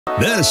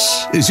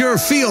This is your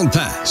Field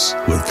Pass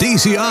with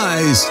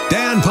DCI's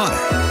Dan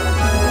Potter.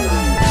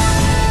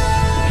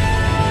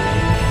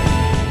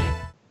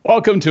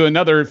 Welcome to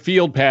another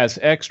Field Pass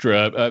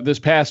Extra. This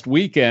past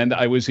weekend,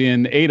 I was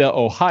in Ada,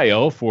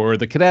 Ohio for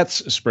the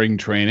Cadets Spring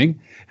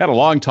Training. Had a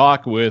long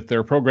talk with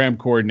their program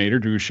coordinator,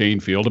 Drew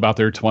Shanefield, about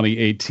their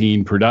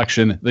 2018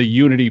 production, The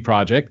Unity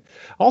Project.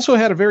 Also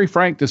had a very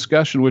frank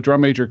discussion with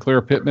Drum Major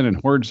Claire Pittman and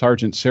Horn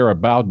Sergeant Sarah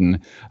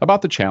Bowden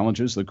about the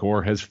challenges the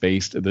Corps has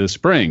faced this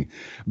spring.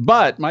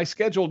 But my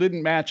schedule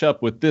didn't match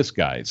up with this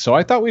guy, so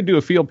I thought we'd do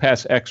a Field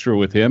Pass Extra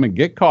with him and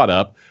get caught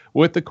up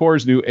with the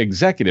Corps' new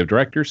Executive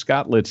Director,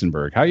 Scott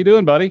Litzenberg. How you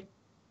doing, buddy?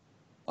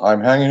 I'm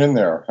hanging in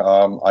there.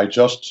 I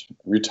just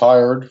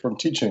retired from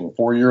teaching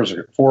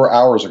 4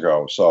 hours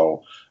ago,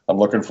 so I'm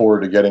looking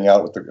forward to getting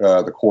out with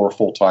the Corps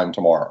full-time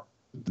tomorrow.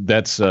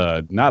 That's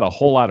not a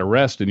whole lot of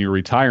rest in your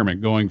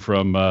retirement, going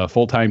from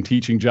full-time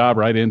teaching job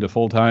right into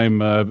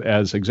full-time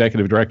as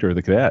Executive Director of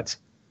the Cadets.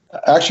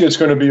 Actually, it's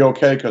going to be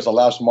okay because the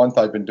last month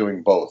I've been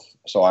doing both,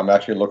 so I'm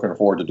actually looking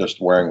forward to just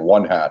wearing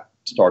one hat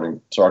starting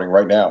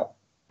right now.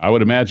 I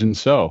would imagine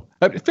so.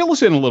 Fill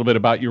us in a little bit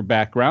about your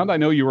background. I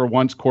know you were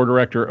once Corps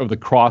Director of the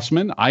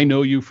Crossmen. I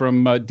know you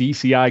from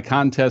DCI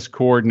Contest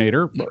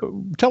Coordinator.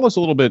 Tell us a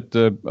little bit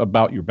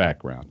about your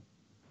background.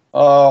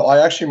 I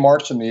actually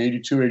marched in the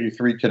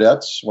 82-83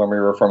 Cadets when we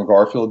were from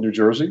Garfield, New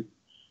Jersey.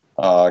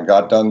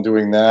 Got done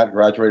doing that,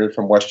 graduated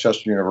from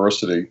Westchester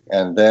University,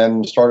 and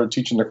then started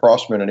teaching the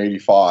Crossmen in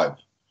 85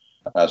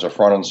 as a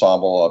front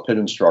ensemble pit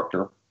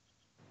instructor.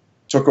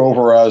 Took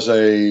over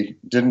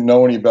didn't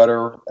know any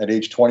better at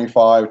age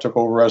 25, took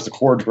over as the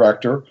Corps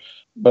Director.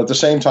 But at the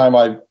same time,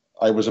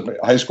 I was a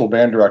high school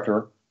band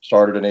director,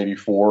 started in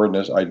 84, and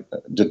I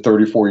did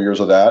 34 years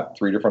of that,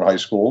 3 different high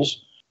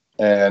schools.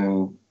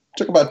 And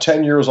took about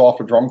 10 years off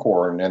of drum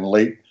corps, and in the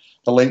late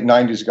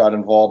 90s got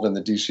involved in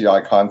the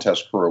DCI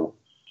contest crew.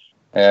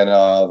 And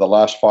the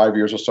last 5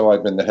 years or so,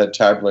 I've been the head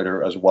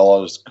tabulator as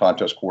well as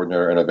contest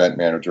coordinator and event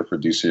manager for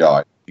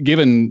DCI.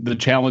 Given the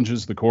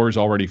challenges the Corps has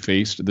already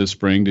faced this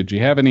spring, did you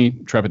have any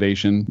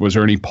trepidation? Was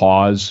there any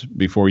pause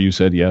before you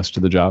said yes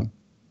to the job?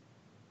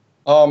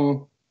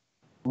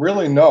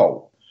 Really,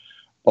 no.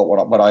 But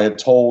what I had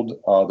told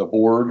the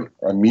board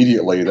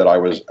immediately that I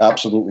was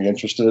absolutely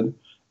interested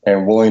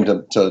and willing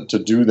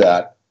to do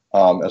that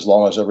as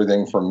long as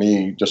everything for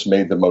me just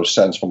made the most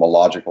sense from a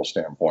logical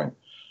standpoint.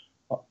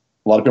 A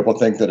lot of people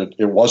think that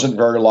it wasn't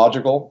very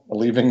logical,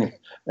 leaving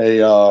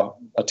a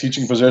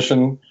teaching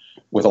position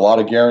with a lot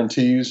of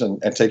guarantees and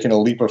taking a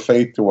leap of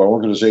faith to an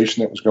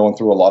organization that was going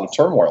through a lot of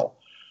turmoil.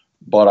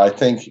 But I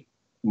think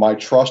my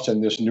trust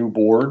in this new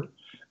board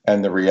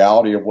and the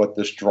reality of what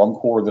this drum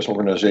corps, this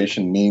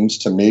organization means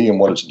to me and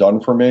what it's done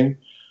for me,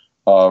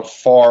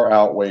 far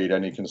outweighed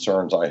any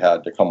concerns I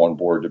had to come on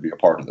board to be a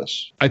part of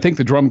this. I think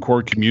the drum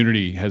corps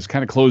community has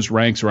kind of closed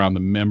ranks around the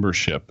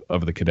membership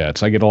of the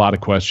cadets. I get a lot of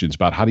questions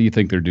about how do you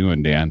think they're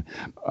doing, Dan?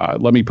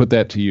 Let me put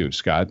that to you,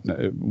 Scott.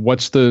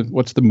 What's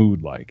the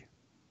mood like?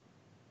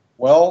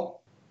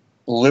 Well,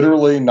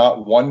 literally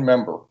not one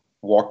member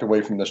walked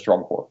away from this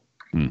drum corps.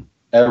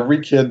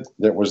 Every kid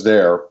that was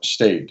there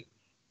stayed.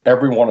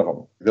 Every one of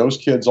them. Those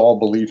kids all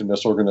believed in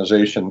this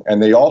organization,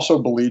 and they also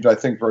believed, I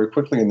think, very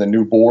quickly in the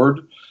new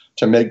board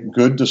to make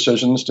good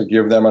decisions, to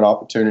give them an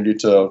opportunity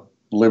to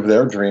live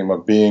their dream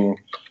of being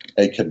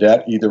a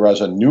cadet, either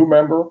as a new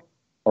member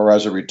or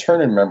as a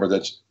returning member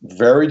that's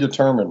very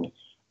determined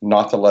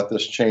not to let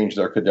this change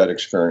their cadet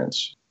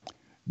experience.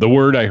 The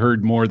word I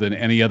heard more than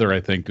any other, I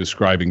think,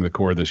 describing the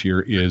Corps this year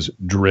is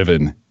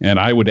driven. And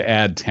I would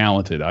add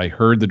talented. I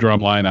heard the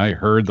drum line. I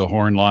heard the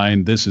horn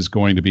line. This is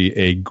going to be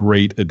a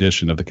great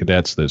addition of the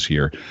cadets this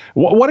year.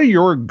 What are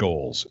your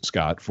goals,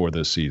 Scott, for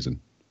this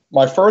season?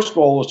 My first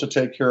goal is to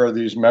take care of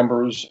these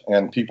members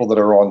and people that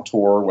are on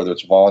tour, whether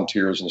it's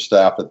volunteers and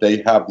staff, that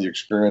they have the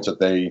experience that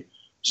they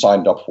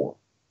signed up for.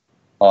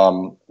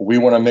 We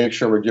want to make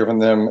sure we're giving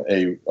them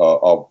a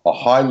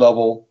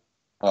high-level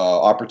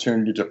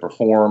opportunity to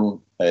perform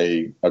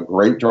a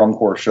great drum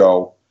corps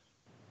show,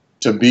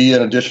 to be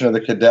an addition of the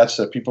cadets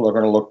that people are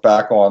going to look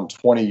back on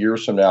 20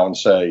 years from now and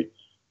say,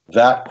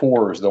 that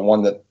corps is the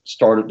one that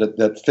started,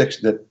 that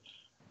fixed,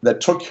 that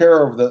took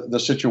care of the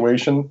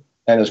situation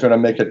and is going to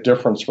make a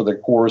difference for the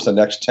corps the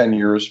next 10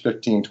 years,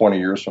 15, 20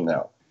 years from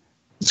now.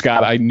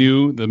 Scott, I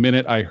knew the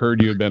minute I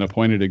heard you had been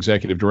appointed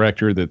executive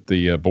director that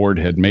the board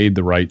had made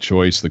the right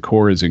choice. The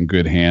Corps is in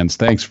good hands.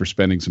 Thanks for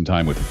spending some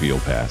time with the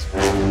Field Pass.